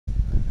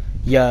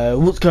Yo,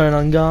 what's going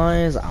on,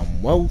 guys,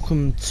 and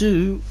welcome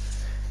to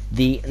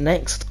the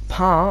next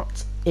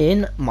part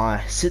in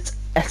my Sit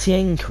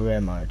Etienne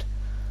career mode.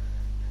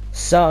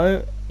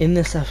 So, in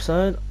this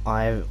episode,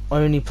 I've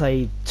only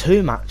played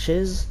 2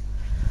 matches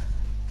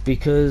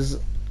because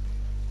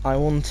I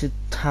wanted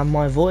to have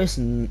my voice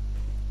in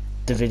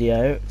the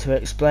video to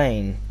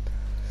explain.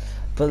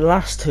 But the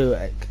last 2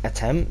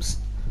 attempts,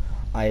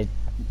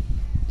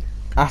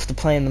 after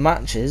playing the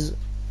matches,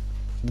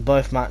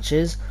 both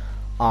matches,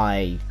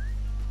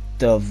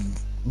 the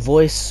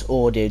voice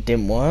audio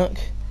didn't work.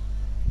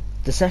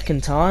 The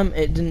second time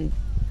it didn't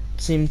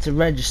seem to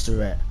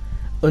register it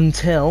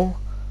until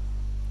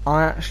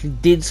I actually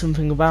did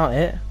something about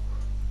it,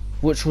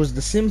 which was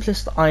the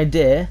simplest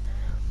idea,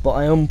 but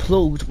I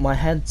unplugged my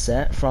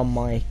headset from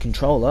my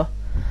controller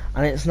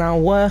and it's now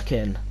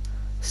working.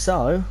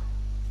 So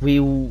we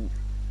will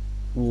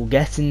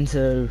get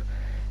into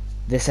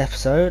this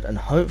episode and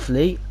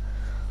hopefully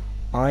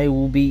I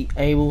will be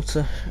able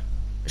to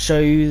show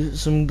you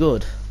some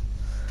good.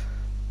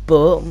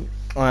 But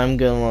I'm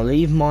going to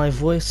leave my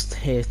voice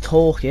here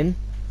talking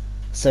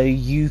so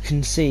you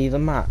can see the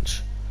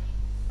match.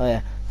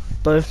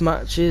 Both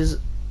matches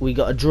we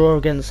got a draw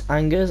against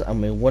Angers and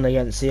we won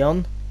against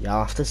Sion. You'll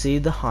have to see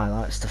the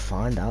highlights to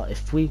find out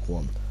if we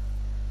won.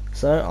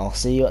 So I'll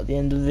see you at the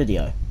end of the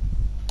video.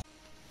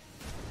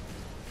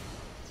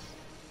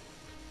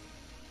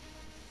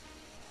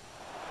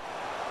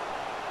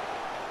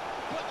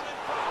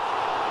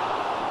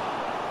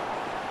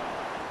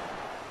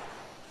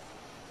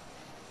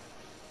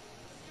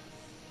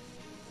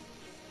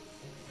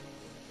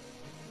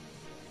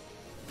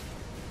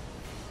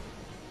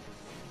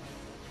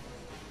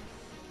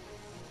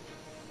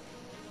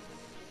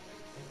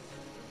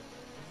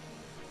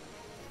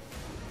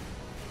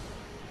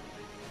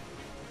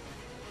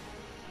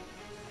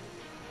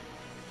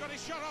 Got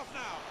his shot off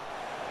now.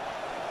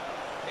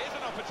 Here's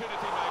an opportunity,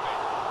 maybe.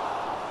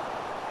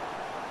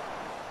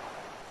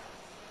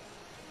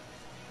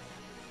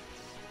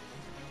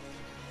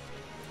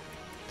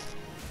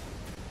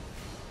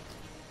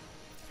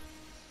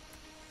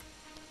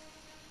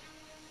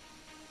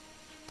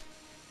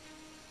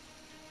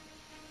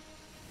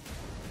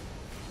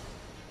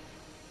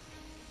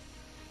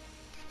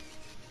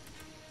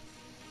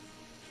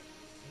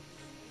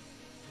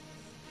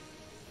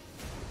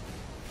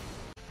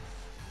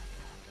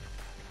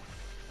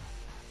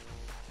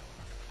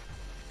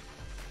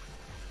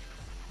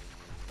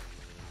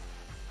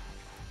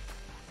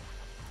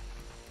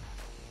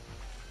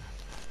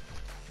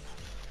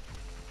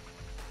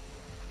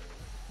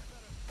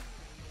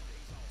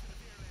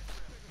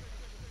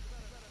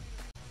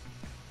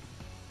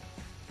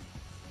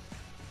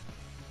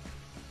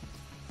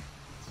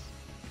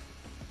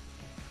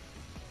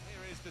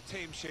 The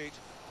team sheet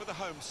for the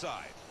home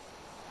side.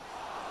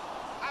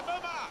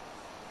 Abuma!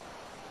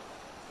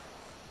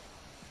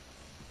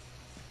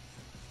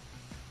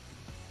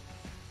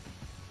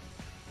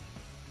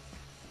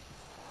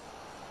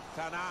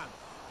 Tanan.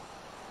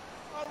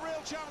 A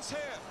real chance here.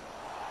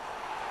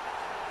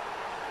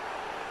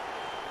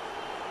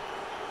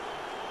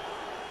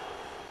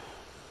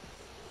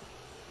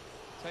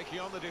 Taking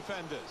on the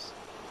defenders.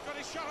 He's got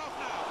his shot off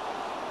now.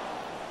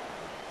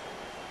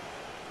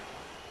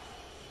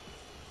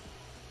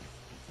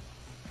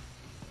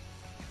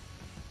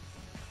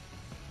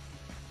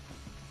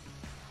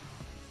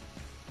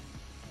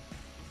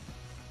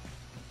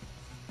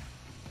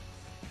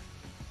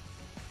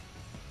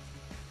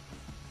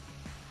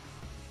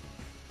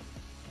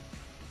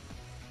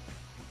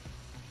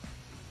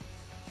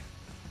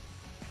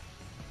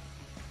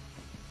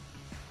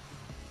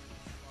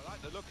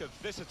 The look of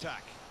this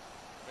attack.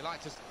 We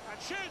like to... And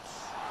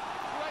shoots!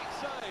 Great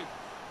save.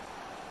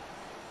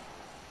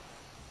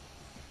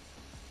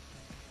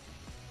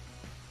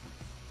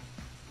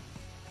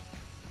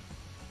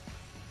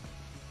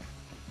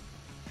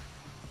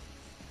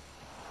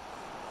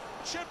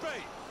 Should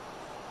be.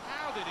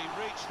 How did he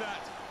reach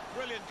that?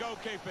 Brilliant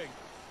goalkeeping.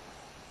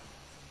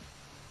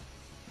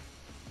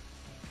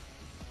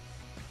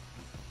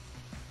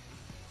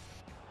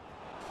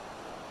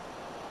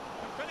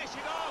 And finish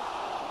it off.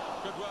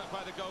 Good work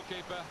by the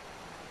goalkeeper.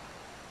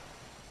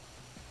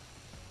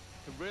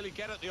 Can really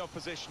get at the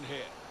opposition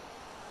here.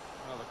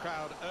 Well, the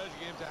crowd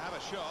urging him to have a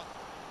shot.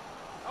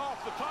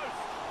 Off the post.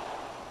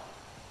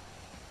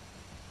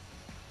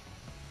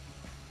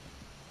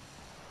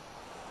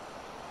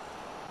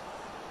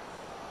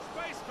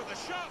 Space for the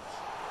shot.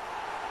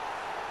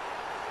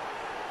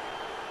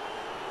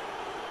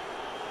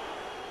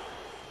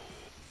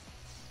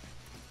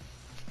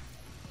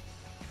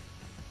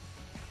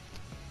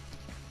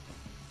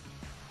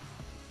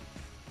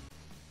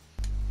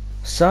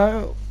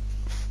 So,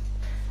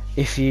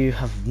 if you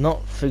have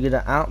not figured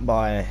it out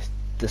by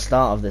the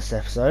start of this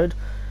episode,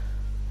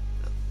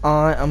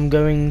 I am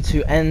going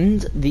to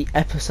end the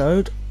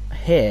episode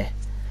here.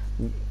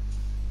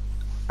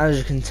 As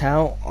you can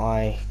tell,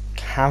 I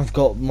have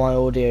got my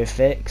audio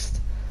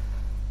fixed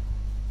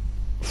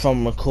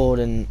from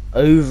recording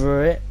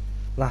over it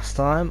last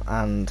time,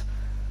 and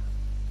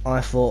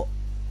I thought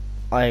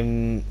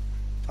I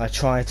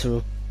tried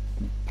to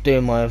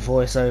do my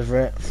voice over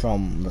it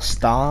from the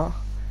start,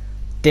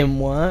 didn't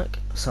work,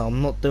 so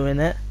I'm not doing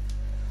it.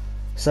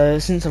 So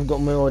since I've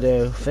got my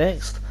audio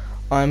fixed,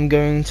 I'm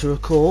going to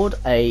record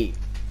a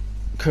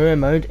career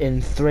mode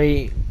in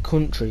 3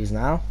 countries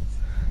now.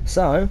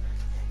 So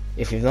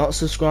if you've not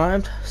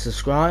subscribed,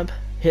 subscribe,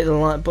 hit the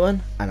like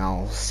button, and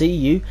I'll see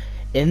you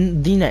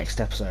in the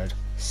next episode.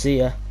 See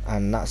ya,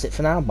 and that's it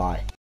for now, bye.